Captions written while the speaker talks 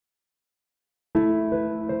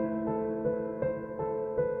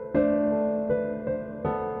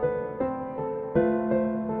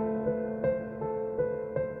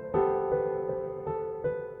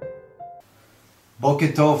Boker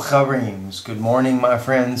Tov Chaverim. Good morning, my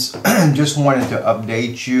friends. Just wanted to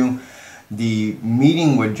update you. The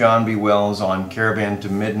meeting with John B. Wells on Caravan to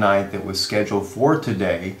Midnight that was scheduled for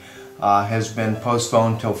today has been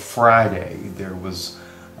postponed till Friday. There was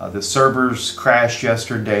the servers crashed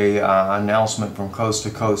yesterday. Announcement from Coast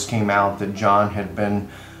to Coast came out that John had been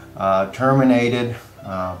terminated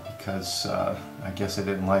because I guess they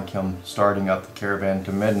didn't like him starting up the Caravan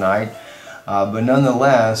to Midnight. But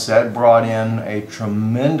nonetheless, that brought in a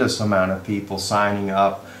tremendous amount of people signing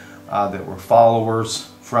up that were followers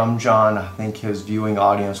from John. I think his viewing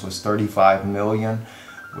audience was 35 million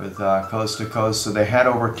with Coast to Coast. So they had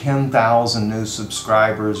over 10,000 new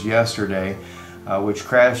subscribers yesterday, which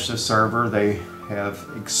crashed the server. They have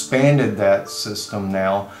expanded that system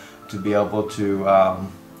now to be able to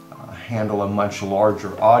handle a much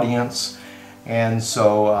larger audience. And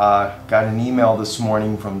so got an email this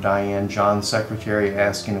morning from Diane, John's secretary,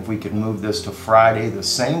 asking if we could move this to Friday the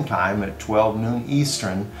same time at 12 noon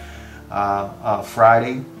Eastern,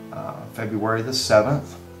 Friday, February the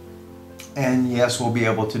 7th. And yes, we'll be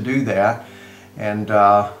able to do that. And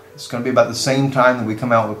it's going to be about the same time that we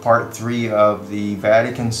come out with part 3 of the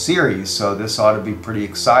Vatican series. So this ought to be pretty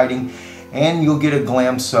exciting. And you'll get a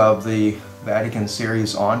glimpse of the Vatican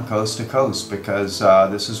series on Coast to Coast, because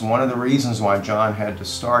this is one of the reasons why John had to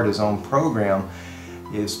start his own program,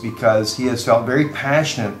 is because he has felt very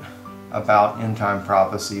passionate about end-time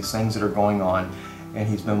prophecies, things that are going on, and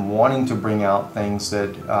he's been wanting to bring out things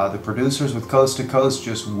that the producers with Coast to Coast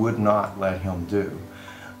just would not let him do.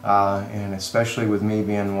 And especially with me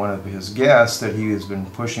being one of his guests that he has been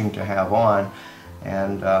pushing to have on,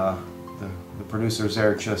 and the producers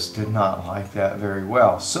there just did not like that very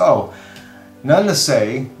well. So none to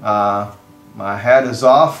say, my hat is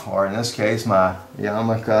off, or in this case my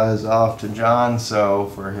yarmulke is off to John,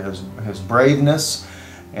 so for his braveness.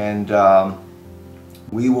 And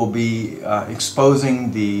we will be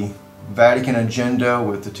exposing the Vatican Agenda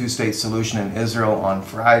with the two-state solution in Israel on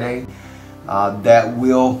Friday. That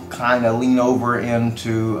will kind of lean over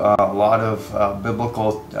into a lot of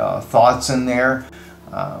biblical thoughts in there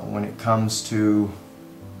when it comes to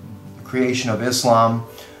the creation of Islam,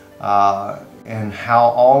 and how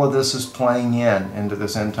all of this is playing into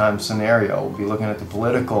this end-time scenario. We'll be looking at the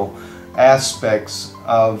political aspects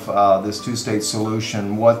of this two-state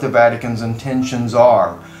solution, what the Vatican's intentions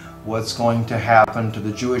are, what's going to happen to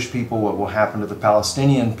the Jewish people, what will happen to the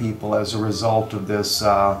Palestinian people as a result of this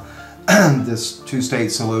this two-state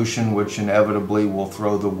solution, which inevitably will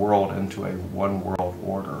throw the world into a one-world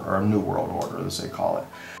order, or a new world order as they call it.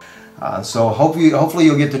 So hopefully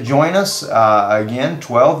you'll get to join us again,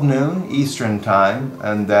 12 noon Eastern Time,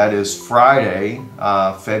 and that is Friday,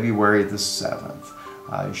 February the 7th.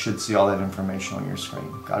 You should see all that information on your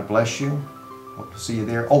screen. God bless you. Hope to see you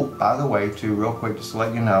there. Oh, by the way, too, real quick, just to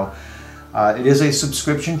let you know, it is a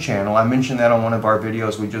subscription channel. I mentioned that on one of our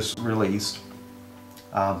videos we just released.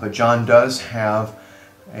 But John does have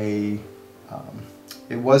a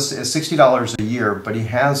it was $60 a year, but he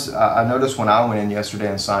has, I noticed when I went in yesterday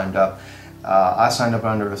and signed up, I signed up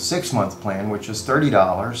under a 6-month plan, which is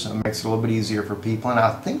 $30. It makes it a little bit easier for people, and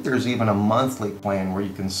I think there's even a monthly plan where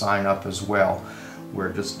you can sign up as well, where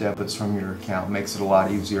it just debits from your account. Makes it a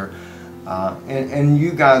lot easier. And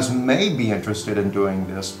you guys may be interested in doing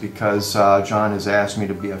this, because John has asked me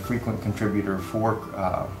to be a frequent contributor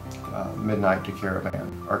for Midnight to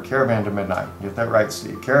Caravan, or Caravan to Midnight. Get that right,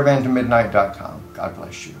 Steve. CaravanToMidnight.com. God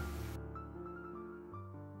bless you.